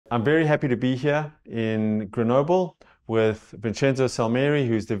I'm very happy to be here in Grenoble with Vincenzo Salmeri,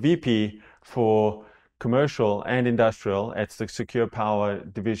 who's the VP for Commercial and Industrial at the Secure Power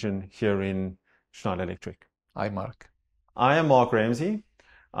Division here in Schneider Electric. Hi, Mark. I am Mark Ramsey.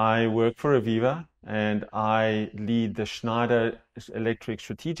 I work for Aviva and I lead the Schneider Electric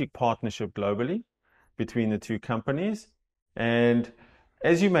strategic partnership globally between the two companies. And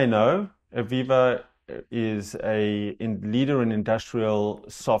as you may know, Aviva is a leader in industrial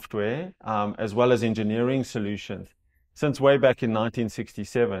software as well as engineering solutions. Since way back in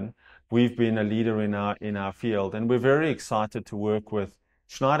 1967, we've been a leader in our field, and we're very excited to work with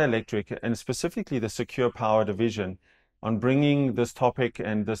Schneider Electric and specifically the Secure Power Division on bringing this topic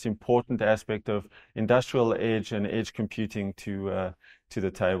and this important aspect of industrial edge and edge computing to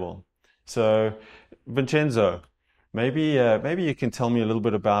the table. So, Vincenzo, maybe you can tell me a little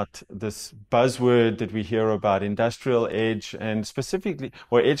bit about this buzzword that we hear about industrial edge and specifically,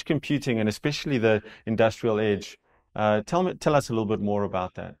 or edge computing and especially the industrial edge. Tell us a little bit more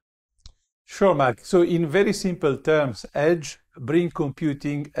about that. Sure, Mark. So in very simple terms, edge bring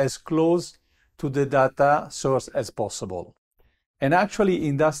computing as close to the data source as possible. And actually,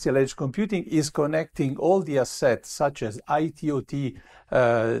 industrial edge computing is connecting all the assets such as IT/OT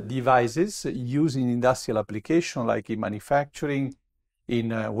devices used in industrial application like in manufacturing, in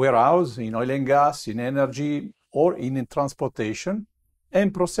warehouse, in oil and gas, in energy, or in transportation,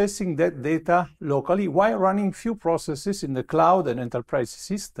 and processing that data locally while running few processes in the cloud and enterprise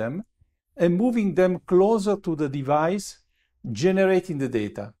system and moving them closer to the device, generating the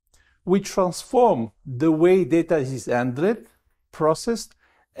data, which transform the way data is handled, processed,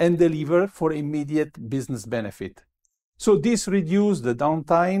 and delivered for immediate business benefit. So this reduces the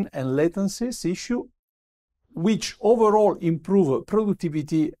downtime and latencies issue, which overall improve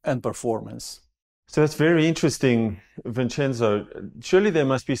productivity and performance. So that's very interesting, Vincenzo. Surely there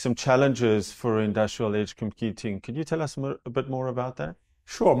must be some challenges for industrial edge computing. Could you tell us a bit more about that?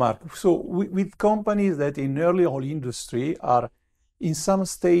 Sure, Mark. So with companies that in early whole industry are in some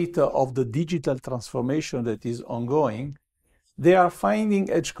state of the digital transformation that is ongoing, they are finding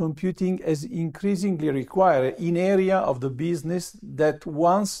edge computing as increasingly required in area of the business that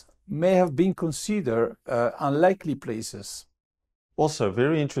once may have been considered unlikely places. Also,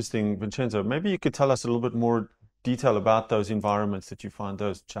 very interesting, Vincenzo. Maybe you could tell us a little bit more detail about those environments that you find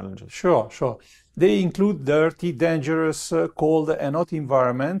those challenges. Sure. They include dirty, dangerous, cold and hot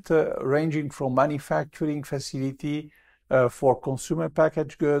environment ranging from manufacturing facility for consumer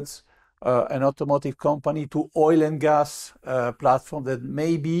packaged goods, an automotive company to oil and gas platform that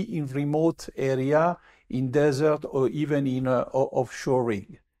may be in remote area, in desert or even in offshore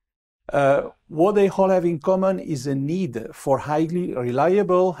rig. What they all have in common is a need for highly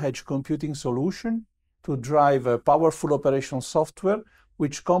reliable edge computing solution to drive a powerful operation software,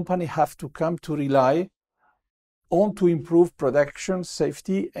 which companies have to come to rely on to improve production,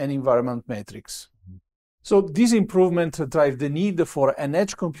 safety, and environment metrics. So these improvements drive the need for an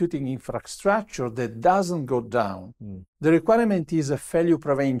edge computing infrastructure that doesn't go down. The requirement is a failure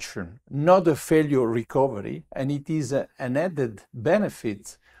prevention, not a failure recovery, and it is an added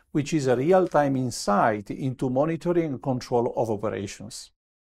benefit, which is a real-time insight into monitoring and control of operations.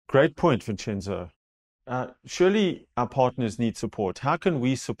 Great point, Vincenzo. Surely our partners need support. How can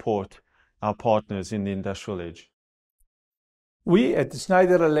we support our partners in the industrial edge? We at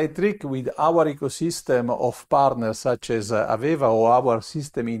Schneider Electric, with our ecosystem of partners such as Aviva or our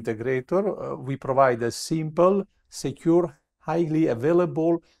system integrator, we provide a simple, secure, highly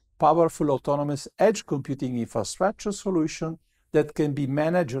available, powerful, autonomous edge computing infrastructure solution that can be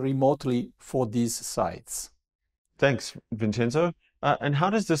managed remotely for these sites. Thanks, Vincenzo. And how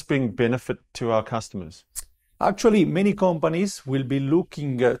does this bring benefit to our customers? Actually, many companies will be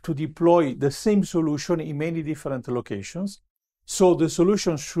looking to deploy the same solution in many different locations. So the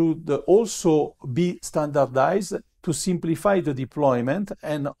solution should also be standardized to simplify the deployment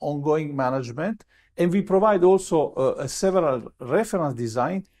and ongoing management. And we provide also several reference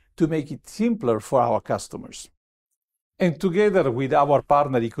design to make it simpler for our customers. And together with our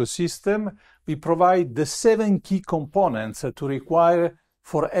partner ecosystem, we provide the 7 key components to require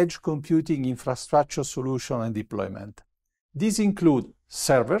for edge computing infrastructure solution and deployment. These include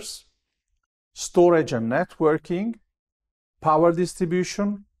servers, storage and networking, power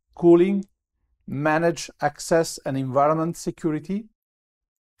distribution, cooling, managed access and environment security,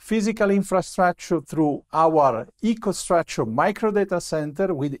 physical infrastructure through our EcoStruxure microdata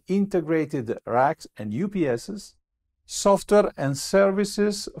center with integrated racks and UPSs, software and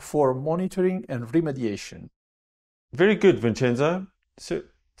services for monitoring and remediation. Very good, Vincenzo. So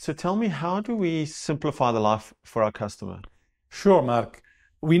tell me, how do we simplify the life for our customer? Sure, Mark.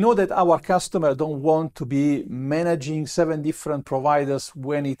 We know that our customers don't want to be managing 7 different providers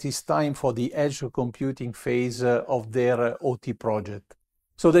when it is time for the edge computing phase of their OT project.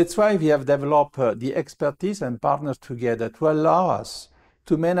 So that's why we have developed the expertise and partners together to allow us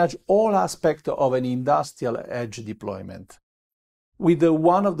to manage all aspects of an industrial edge deployment. With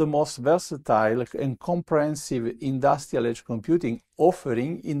one of the most versatile and comprehensive industrial edge computing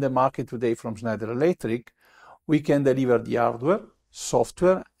offering in the market today from Schneider Electric, we can deliver the hardware,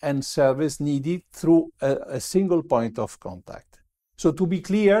 software, and service needed through a single point of contact. So to be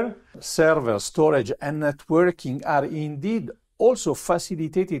clear, server, storage, and networking are indeed also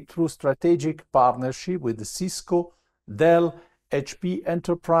facilitated through strategic partnership with Cisco, Dell, HP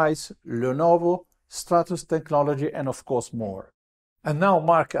Enterprise, Lenovo, Stratus Technology, and of course more. And now,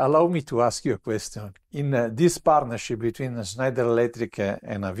 Mark, allow me to ask you a question. In this partnership between Schneider Electric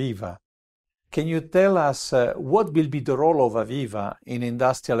and AVEVA, can you tell us what will be the role of AVEVA in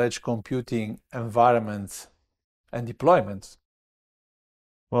industrial edge computing environments and deployments?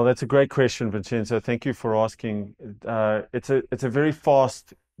 Well, that's a great question, Vincenzo. Thank you for asking. It's a very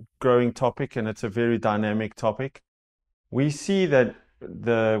fast growing topic, and it's a very dynamic topic. We see that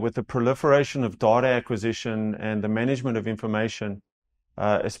with the proliferation of data acquisition and the management of information,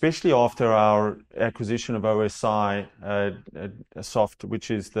 especially after our acquisition of OSI Soft, which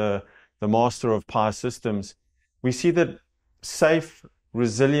is the master of power systems, we see that safe,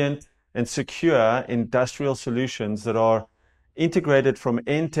 resilient, and secure industrial solutions that are integrated from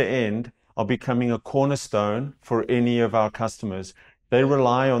end to end are becoming a cornerstone for any of our customers. They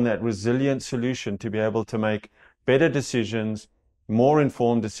rely on that resilient solution to be able to make better decisions, more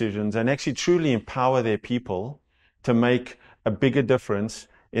informed decisions, and actually truly empower their people to make a bigger difference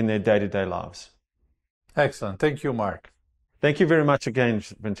in their day-to-day lives. Excellent. Thank you, Mark. Thank you very much again,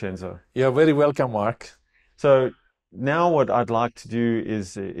 Vincenzo. You're very welcome, Mark. So now what I'd like to do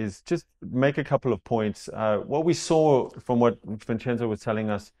is just make a couple of points. What we saw from what Vincenzo was telling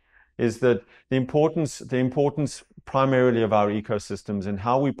us is that the importance primarily of our ecosystems and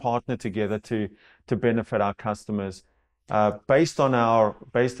how we partner together to benefit our customers, based on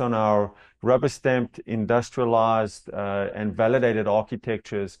our rubber-stamped, industrialized, and validated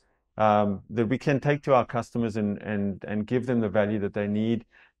architectures that we can take to our customers and give them the value that they need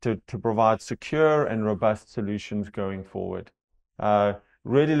to provide secure and robust solutions going forward.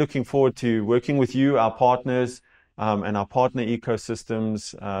 Really looking forward to working with you, our partners, and our partner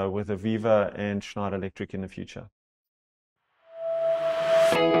ecosystems with AVEVA and Schneider Electric in the future.